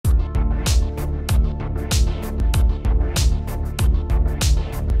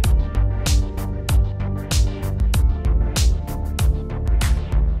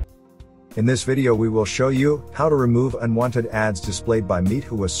In this video we will show you how to remove unwanted ads displayed by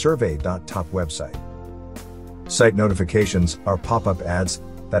meethuhesurvey.top website. Site notifications are pop-up ads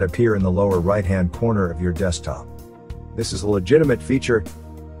that appear in the lower right-hand corner of your desktop. This is a legitimate feature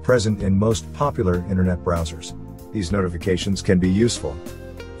present in most popular internet browsers. These notifications can be useful.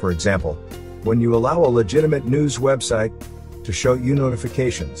 For example, when you allow a legitimate news website to show you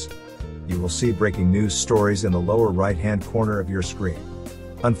notifications, you will see breaking news stories in the lower right-hand corner of your screen.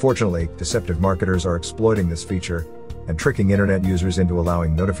 Unfortunately, deceptive marketers are exploiting this feature and tricking internet users into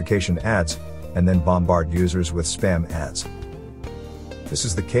allowing notification ads and then bombard users with spam ads. This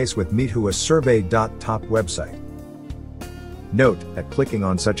is the case with meethuhesurvey.top website. Note that clicking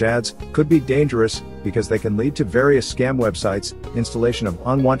on such ads could be dangerous because they can lead to various scam websites, installation of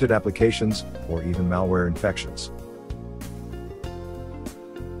unwanted applications, or even malware infections.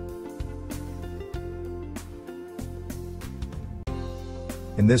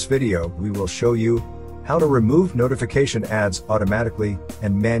 In this video, we will show you how to remove notification ads automatically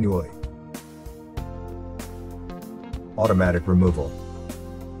and manually. Automatic removal.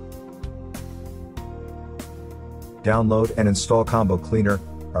 Download and install Combo Cleaner,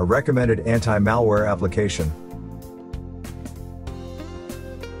 a recommended anti-malware application.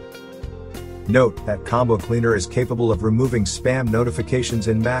 Note that Combo Cleaner is capable of removing spam notifications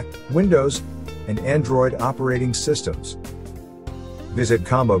in Mac, Windows, and Android operating systems. Visit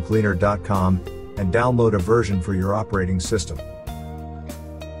combocleaner.com and download a version for your operating system.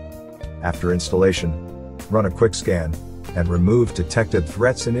 After installation, run a quick scan and remove detected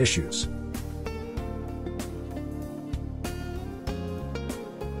threats and issues.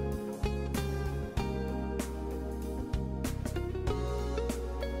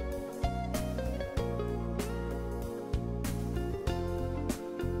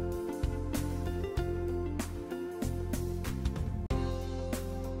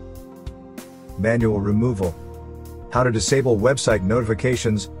 Manual removal. How to disable website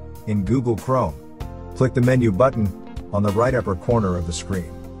notifications in Google Chrome. Click the menu button on the right upper corner of the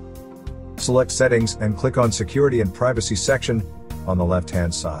screen. Select Settings and click on Security and Privacy section on the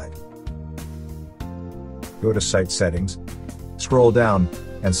left-hand side. Go to Site Settings, scroll down,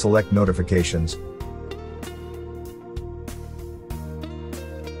 and select Notifications.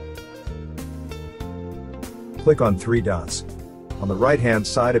 Click on three dots on the right-hand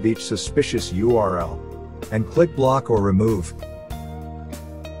side of each suspicious URL, and click Block or Remove.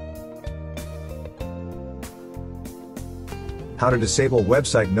 How to disable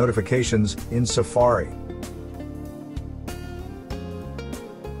website notifications in Safari.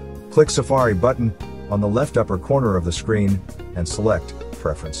 Click Safari button on the left upper corner of the screen and select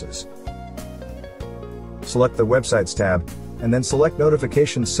Preferences. Select the Websites tab, and then select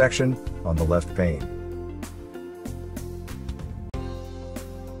Notifications section on the left pane.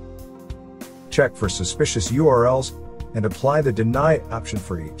 Check for suspicious URLs and apply the Deny option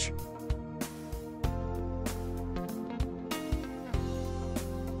for each.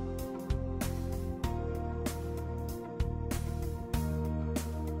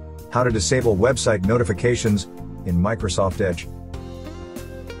 How to disable website notifications in Microsoft Edge.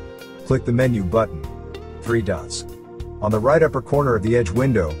 Click the menu button, three dots, on the right upper corner of the Edge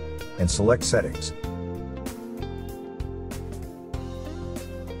window and select Settings.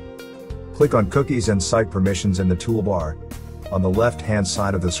 Click on Cookies and Site Permissions in the toolbar on the left-hand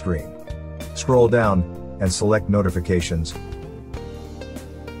side of the screen. Scroll down and select Notifications.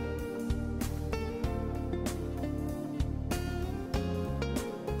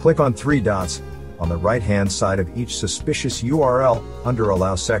 Click on three dots on the right-hand side of each suspicious URL under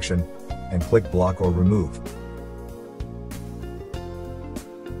Allow section and click Block or Remove.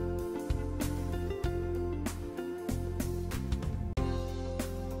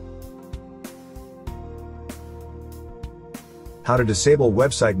 How to disable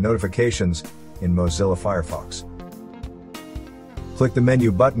website notifications in Mozilla Firefox. Click the menu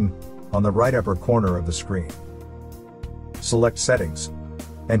button on the right upper corner of the screen. Select Settings,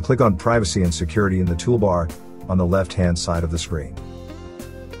 and click on Privacy and Security in the toolbar on the left-hand side of the screen.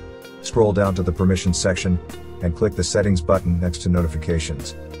 Scroll down to the Permissions section and click the Settings button next to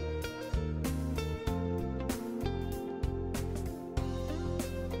Notifications.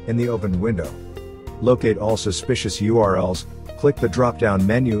 In the open window, locate all suspicious URLs. Click the drop-down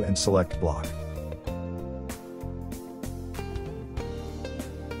menu and select Block.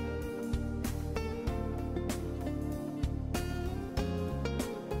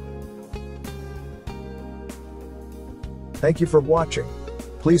 Thank you for watching.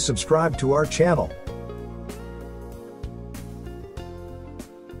 Please subscribe to our channel.